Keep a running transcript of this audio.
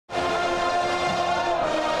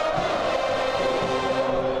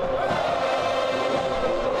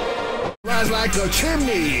rise like a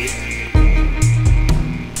chimney.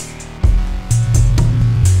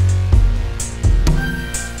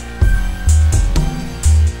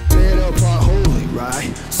 Set apart holy,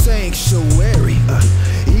 right? Sanctuary.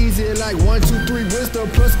 Easy like 1, 2, 3. Wisdom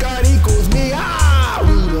plus God equals me.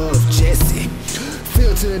 Root of Jesse.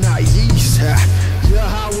 Filter not yeast.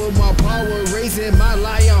 Yahweh my power, raising my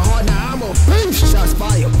lion heart. Now I'm a beast. Shots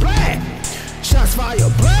fire black. Shots fire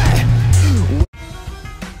black.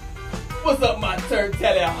 What's up, my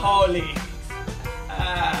TURNTTALLY?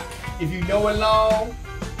 If you know along,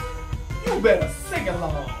 you better sing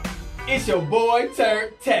along. It's your boy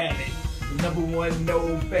TURNTTALLY, the #1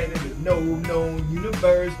 NOLE fan in the NOLE known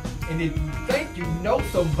universe. And if you think you know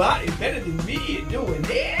somebody better than me at doing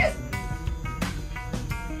this,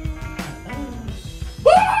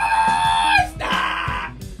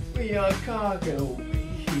 stop! We unconquered over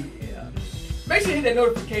here. Make sure you hit that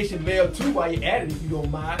notification bell too while you're at it if you don't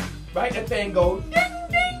mind. Right? That thing goes ding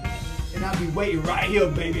ding. And I'll be waiting right here,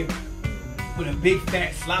 baby, with a big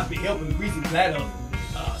fat sloppy helping greasy platter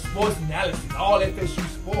of sports analysis, all FSU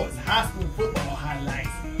sports, high school football highlights,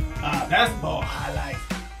 basketball highlights,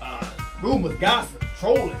 rumors, gossip,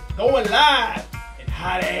 trolling, going live, and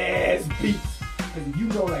hot ass beats. Because if you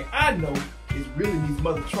know like I know, it's really these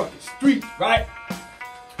mother trucking streets, right?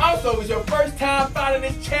 Also, if it's your first time finding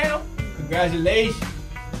this channel, congratulations.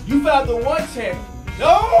 You found the one channel, the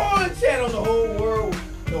only channel in the whole world,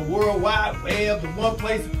 the World Wide Web, the one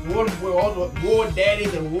place where all the war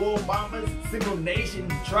daddies and war mamas, single nation,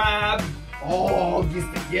 tribe, all gets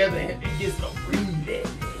together and gets to breathe that.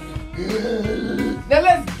 Now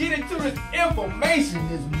let's get into this information,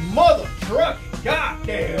 this mother trucking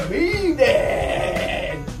goddamn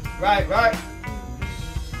evening. Right.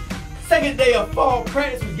 Second day of fall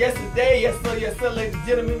practice was yesterday. Yes sir, ladies and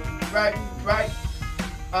gentlemen. Right.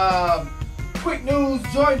 Quick news,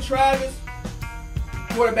 Jordan Travis,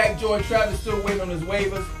 quarterback Jordan Travis, still waiting on his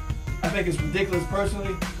waivers. I think it's ridiculous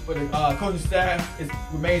personally, but the coaching staff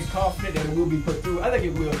remains confident that it will be put through. I think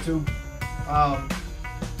it will too.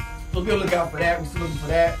 So be on the lookout for that. We're still looking for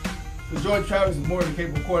that. But Jordan Travis is more than a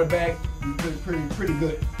capable quarterback. He's pretty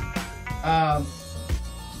good.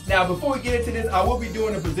 Now, before we get into this, I will be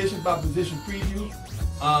doing a position by position preview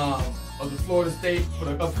of the Florida State for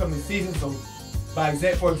the upcoming season. So, for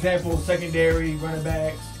example, secondary, running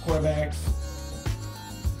backs, quarterbacks,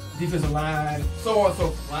 defensive line, so on,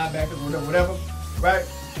 so linebackers, whatever, right?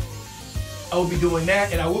 I will be doing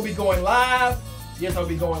that, and I will be going live. Yes, I'll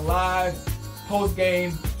be going live post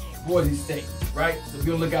game, Boise State, right? So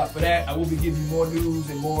be on the lookout for that. I will be giving you more news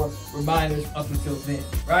and more reminders up until then,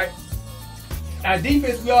 right? Our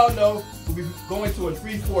defense, we all know, will be going to a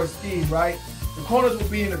 3-4 scheme, right? The corners will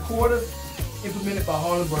be in the quarters, implemented by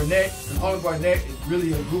Harlan Barnett. And Harlan Barnett is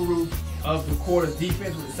really a guru of the quarter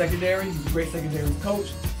defense with the secondary. He's a great secondary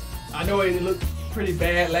coach. I know it looked pretty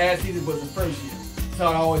bad last season, but the first year. That's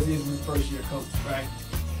how it always is with the first year coach, right?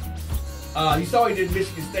 You saw he did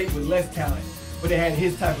Michigan State with less talent, but they had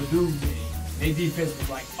his type of dudes in it. Their defense was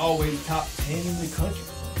like always top 10 in the country.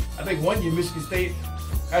 I think one year Michigan State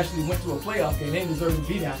actually went to a playoff game. They didn't deserve to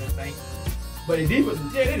be down that thing. But their defense,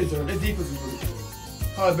 they deserve. Their defense is really good.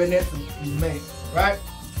 Harlan Barnett's his man, right?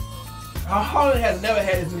 Harlan has never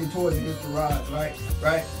had as many toys in his garage,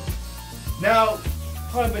 right? Now,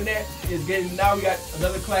 Harlan Barnett is getting, now we got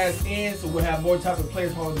another class in, so we'll have more type of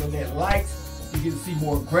players Harlan Barnett likes. You get to see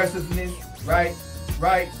more aggressiveness, right?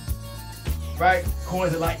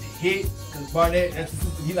 Corners that like to hit, because Barnett, that's the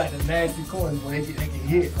system, he like the nasty corners when they can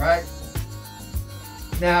hit, right?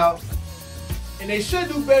 Now, and they should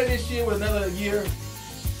do better this year with another year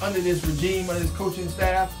under this regime, under this coaching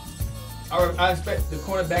staff. I expect the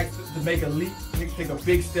cornerbacks to make a leap, take a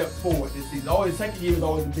big step forward this season. Always, the second year is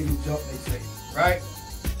always the biggest jump, they say, right?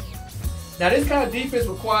 Now, this kind of defense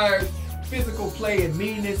requires physical play and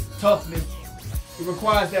meanness, toughness. It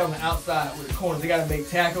requires that on the outside with the corners. They got to make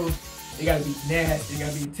tackles. They got to be nasty. They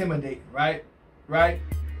got to be intimidating, right?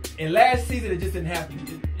 And last season, it just didn't happen.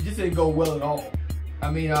 It just didn't go well at all. I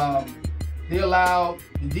mean, they allowed,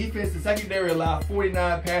 the defense, the secondary allowed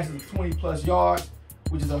 49 passes of 20+ yards,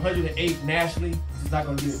 which is 108 nationally. This is not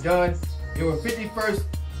going to get it done. They were 51st.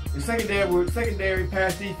 The secondary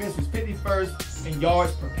pass defense was 51st in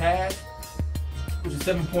yards per pass, which is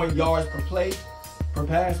 7 yards per play, per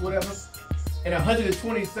pass, whatever, and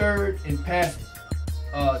 123rd in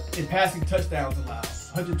passing touchdowns allowed.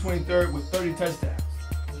 123rd with 30 touchdowns.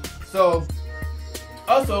 So,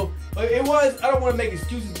 also, it was, I don't want to make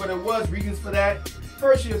excuses, but it was reasons for that.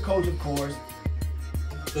 First year coach, of course.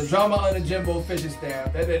 The drama under Jimbo Fisher's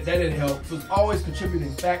staff, that didn't help. So it's always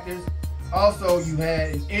contributing factors. Also, you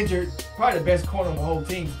had an injured, probably the best corner on the whole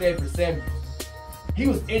team, Fsu Football. He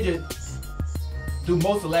was injured through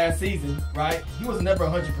most of last season, right? He was never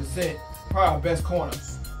 100%, probably our best corner.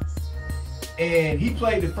 And he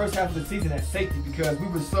played the first half of the season at safety because we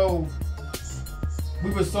were so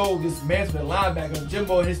dismantled at linebacker.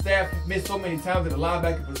 Jimbo and his staff missed so many times at the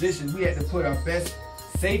linebacker position, we had to put our best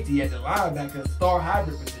safety at the linebacker, star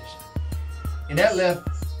hybrid position. And that left,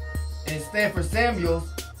 and Stanford Samuels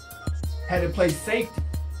had to play safety.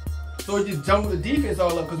 So it just jumbled the defense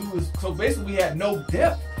all up because so basically we had no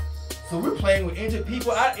depth. So we're playing with injured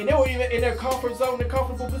people and they weren't even in their comfort zone, their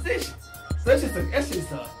comfortable position. So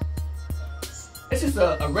it's just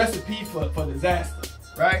a recipe for disaster,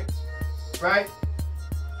 right? Right?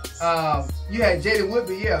 You had Jaden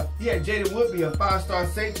Woodby, yeah. He had Jaden Woodby, a 5-star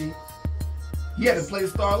safety. He had to play the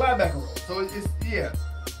star linebacker role.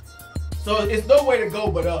 So it's no way to go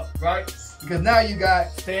but up, right? Because now you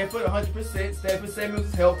got Stanford 100%. Stanford Samuels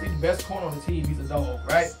is healthy, the best corner on the team. He's a dog,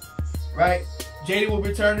 right? Right? Jaden will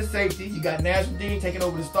return to safety. You got Nasruddin taking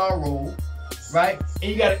over the star role, right?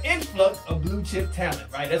 And you got an influx of blue chip talent,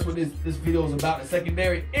 right? That's what this video is about, the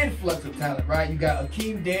secondary influx of talent, right? You got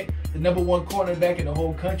Akeem Dent, the #1 cornerback in the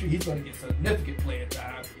whole country. He's going to get significant playing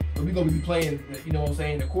time. So we're going to be playing, you know what I'm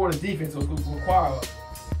saying, the quarters defense, so it's going to require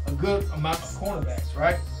a good amount of cornerbacks,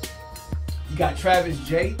 right? You got Travis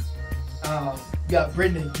J. You got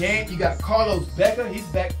Brendan Gant. You got Carlos Becker. He's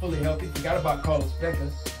back fully healthy. Forgot about Carlos Becker.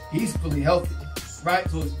 He's fully healthy, right?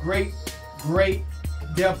 So it's great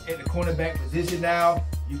depth at the cornerback position now.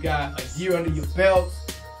 You got a year under your belts.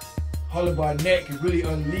 Harley Barnett can really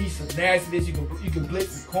unleash some nastiness. You can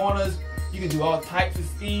blitz the corners. You can do all types of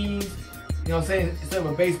schemes. You know what I'm saying? Instead of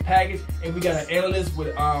a base package. And we got an analyst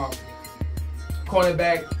with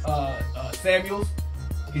cornerback Samuels.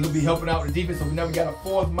 He's going to be helping out with the defense, so we never got a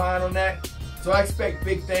fourth mind on that. So I expect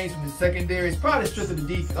big things from the secondary. It's probably the strength of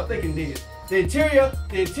the defense. I think it is. The interior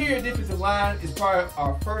defensive line is probably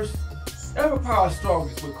our first, probably our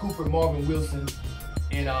strongest with Cooper, Marvin Wilson,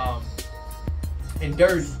 and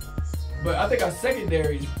Dirty. But I think our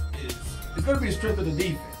secondary is going to be the strength of the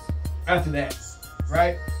defense after that,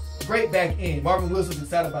 right? Great back end. Marvin Wilson's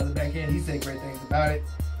excited about the back end. He said great things about it.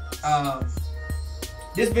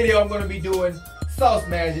 This video I'm going to be doing Sauce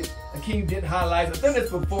Magic, Akeem Dent highlights. I've done this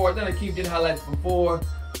before. I've done Akeem Dent highlights before,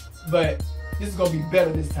 but this is going to be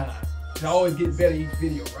better this time. I always get better each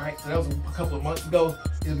video, right? So that was a couple of months ago.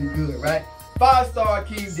 It'll be good, right? 5-star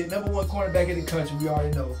Akeem Dent, #1 cornerback in the country. We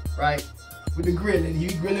already know, right? With the grilling. He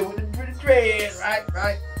grilling with the dread, right?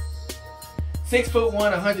 Right? 6'1",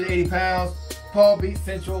 180 pounds. Palm Beach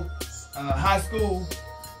Central High School,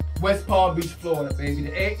 West Palm Beach, Florida,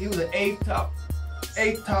 baby. He was an eighth top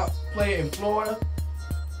player in Florida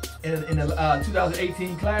in the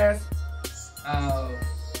 2018 class.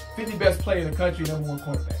 50 best player in the country, #1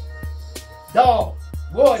 cornerback. Dog,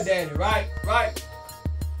 boy, daddy, right?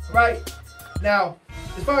 Now,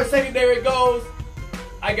 as far as secondary goes,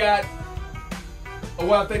 I got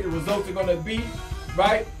what I think the results are going to be,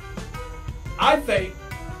 right? I think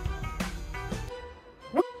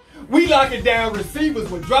we locking down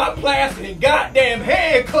receivers with drop plastic and goddamn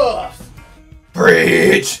handcuffs.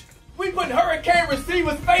 Preach! We putting hurricane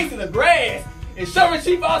receivers face in the grass and shoving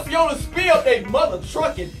Chief Osceola spill up they mother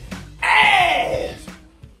trucking ass.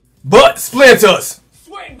 Butt splinters!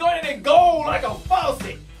 Sweating, gunning, and gold like a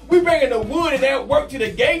faucet. We bringing the wood and that work to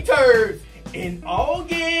the Gators in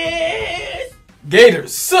August.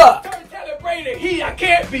 Gators suck! Turn-calibrated heat, I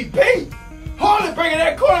can't be beat. Hardly bringing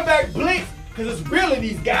that quarterback blitz, cause it's real in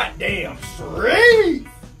these goddamn streets.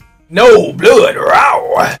 No blood,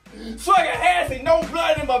 raw! Swagger has and no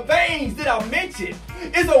blood in my veins, did I mention?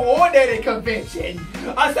 It's a war daddy convention.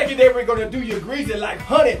 Our secondary gonna do you greasy like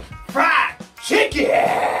honey fried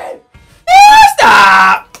chicken.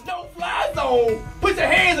 Stop! No fly zone. Put your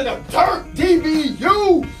hands in the TURNT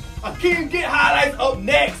DBU. Akeem Dent highlights up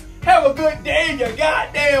next. Have a good day if you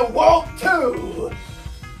goddamn want to.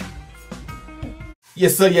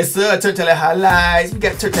 Yes sir, TURNTTALLY highlights. We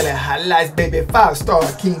got TURNTTALLY highlights, baby. 5-star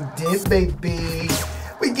Akeem Dent, baby.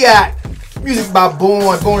 We got music by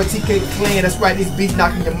Born and TK KLAN. That's right, these beats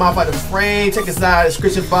knocking your mouth out of the frame. Check us out,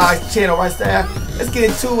 description box, channel right there. Let's get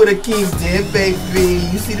into it, Akeem Dent, baby.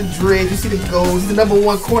 You see the dread, you see the goals. He's the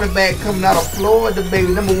 #1 cornerback coming out of Florida,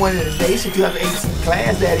 baby. #1 in the nation, 2018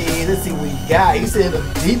 class, that is. Let's see what he got. He said a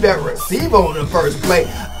deep at receiver on the first play.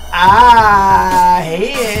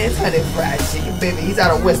 Hands, honey fried chicken, baby. He's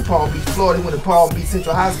out of West Palm Beach, Florida. He went to Palm Beach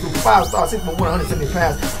Central High School, 5-star, 6'1", 170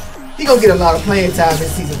 pounds. He gonna get a lot of playing time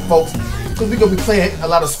this season, folks. because we're going to be playing a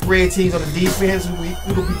lot of spread teams on the defense.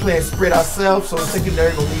 We're going to be playing spread ourselves, so the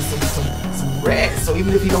secondary going to need some rest. So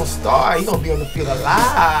even if he don't start, he's going to be on the field a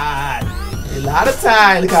lot of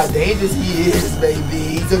time. Look how dangerous he is,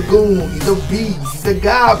 baby. He's a goon, he's a beast, he's a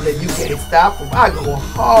goblin. You can't stop him. I go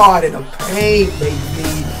hard in the paint,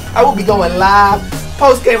 baby. I will be going live.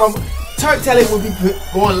 Post-game, TURNTTALLY will be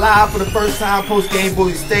going live for the first time post-game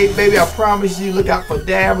Boise State, baby. I promise you, look out for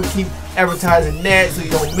that. We'll keep advertising that so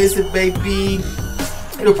you don't miss it, baby.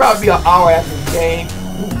 It'll probably be an hour after the game.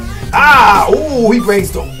 Ooh, he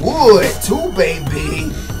brings the wood too,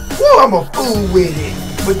 baby. Woo, I'm a fool with it.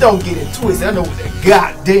 But don't get it twisted. I know what the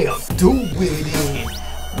goddamn do with it.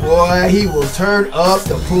 Boy, he will turn up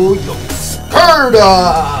to pull your skirt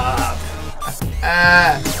up.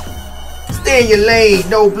 Stay in your lane.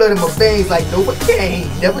 No blood in my veins like Novocaine.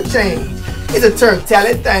 Never change. It's a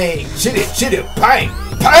TURNTTALLY thing. Chitty, bang,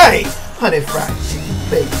 bang. Honey fried chicken,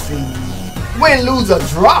 baby. Win, lose, or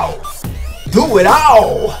draw. Do it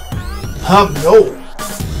all. I'm no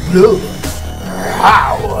blood.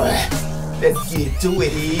 Let's get to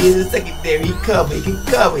it. He is a secondary cover. He can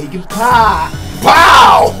cover. He can pow.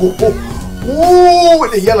 Ooh,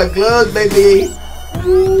 with the yellow gloves, baby.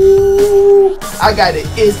 Ooh, I got the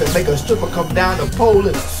itch to make a stripper come down the pole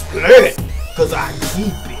in a split. Cause I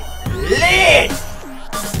keep it lit.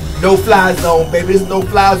 No fly zone, baby. This is no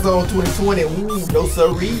fly zone 2020. Ooh, no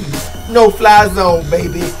siree. No fly zone,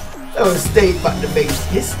 baby. Florida State about to make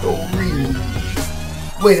history.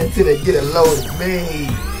 Wait until they get a load made.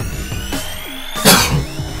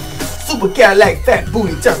 Super Cadillac, fat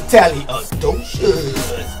booty, TURNTTALLY,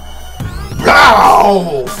 adocious.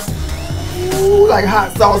 Blow! Ooh, like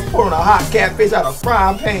hot sauce poured on a hot catfish out of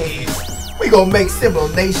frying pan. We gonna make Symbol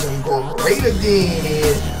Nation great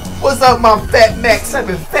again. What's up, my fat Macs,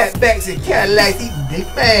 slapping fat backs and Cadillacs eating big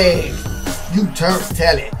bags? You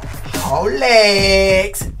TURNTTALLY,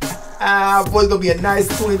 Holex. Boy, it's gonna be a nice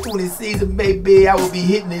 2020 season, baby. I will be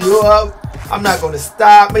hitting it up. I'm not gonna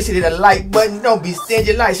stop. Make sure you hit the like button. Don't be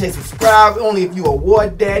stingy. Like, share, subscribe. Only if you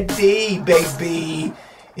award that D, baby.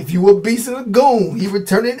 If you a beast of a goon, he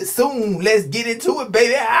returning it soon. Let's get into it,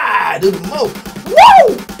 baby. Do the most.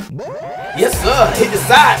 Woo! Yes, sir. Hit the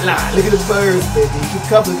sideline. Look at the birds, baby. You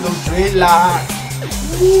cover those dreadlocks.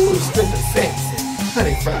 Woo! Straight to Samson.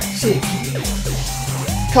 Honey fried chicken.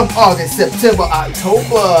 Come August, September,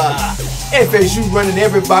 October. FSU running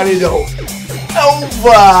everybody though.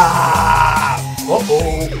 Over.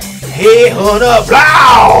 Head hunter,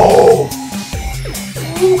 blow.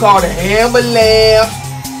 Ooh, call the ambulance.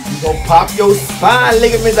 You gon' pop your spine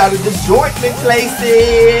ligaments out of disjointment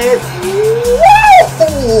places.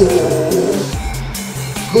 Woo!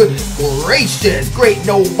 Goodness gracious, great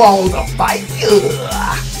no balls of fire.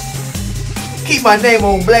 Keep my name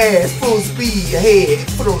on blast, full speed ahead,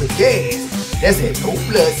 put on the gas. That's it, no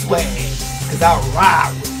blood swag. Cause I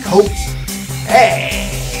ride with Coach. Hey.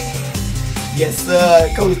 Yes, sir.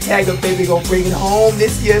 Coach TAGGART, baby, gonna bring it home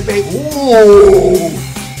this year, baby. Ooh.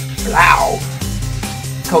 Blow.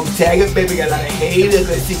 Coach TAGGART, baby, got a lot of haters.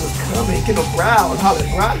 Let's see what's coming. Get a Brown, Holly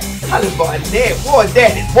Barnett. Boy,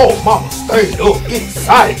 daddy, whoa, mama, stirred up. Get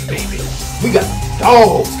excited, baby. We got some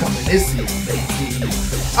dogs coming this season, baby.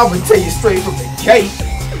 I'm gonna tell you straight from the gate.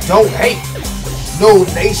 Don't hate. No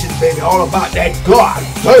nation, baby. All about that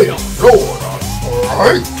goddamn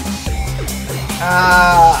Florida State.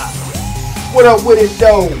 What up with it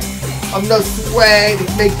though? Enough swag to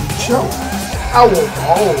make you choke. I want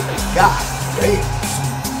all the goddamn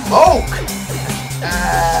smoke.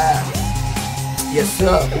 Yes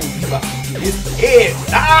sir. Oh, you about to get his head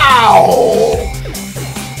now.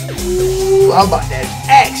 Ooh, I'm about that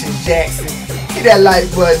action, Jackson. Hit that like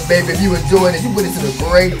button, baby, if you enjoying it. You put it to the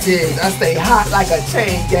great tips. I stay hot like a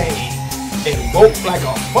chain gang and woke like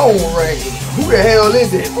a phone ring. Who the hell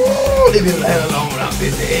is it? Ooh, leave me the hell alone. I'm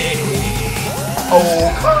busy.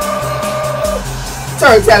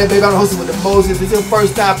 TURNTTALLY, baby. I'm hosting with the Moses. It's your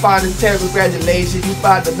first time finding channel. Congratulations. You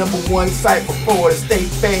find the #1 site for Florida State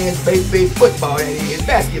fans, baby. Football, that is.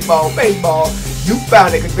 Basketball, baseball. You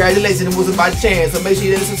found it. Congratulations. It wasn't by chance. So make sure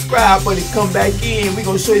you hit the subscribe button. Come back in. We're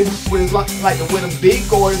going to show you what it's like to win them big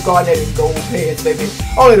Gordon, Garnett, and gold pants, baby.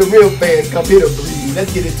 Only the real fans come here to breathe.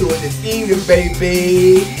 Let's get into it this evening,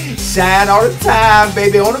 baby. Shine all the time,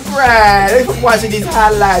 baby. On the grind. Thanks for watching these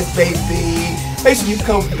highlights, baby. Make sure you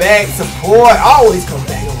come back, support. Always come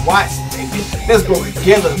back and watch it, baby. Let's grow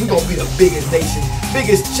together. We're going to be the biggest nation.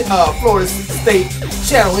 Biggest Florida State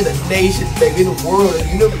channel in the nation, baby, in the world,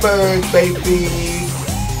 in the universe, baby.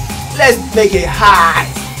 Let's make it hot.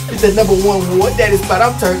 It's the #1 award. That is spot.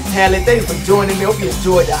 I'm TURNTTALLY. Thanks for joining me. Hope you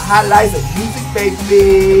enjoyed the highlights of music,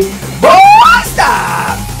 baby. Boy,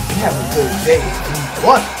 stop. have a good day.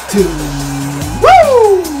 1, 2,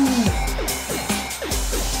 woo!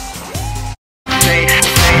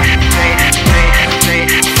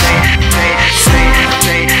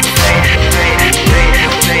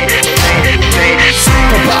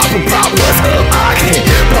 Pop, what's up, Akeem?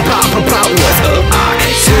 Pop, what's up,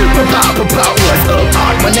 Akeem? Pop, what's up,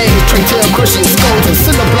 Akeem? My name is TURNTTALLY, crushing skulls and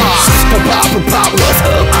cinder blocks. Pop, what's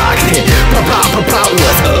up, Akeem? Pop,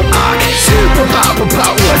 what's up, Akeem? Pop,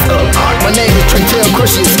 what's up, Akeem? My name is TURNTTALLY,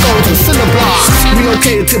 crushing skulls and cinder blocks.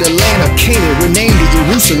 Relocated to the land of Canaan, renamed it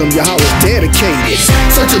Jerusalem, Yahweh dedicated.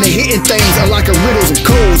 Searching and hitting things, unlocking riddles and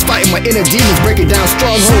codes, fighting my inner demons, breaking down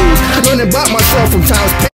strongholds, learning about myself from times past.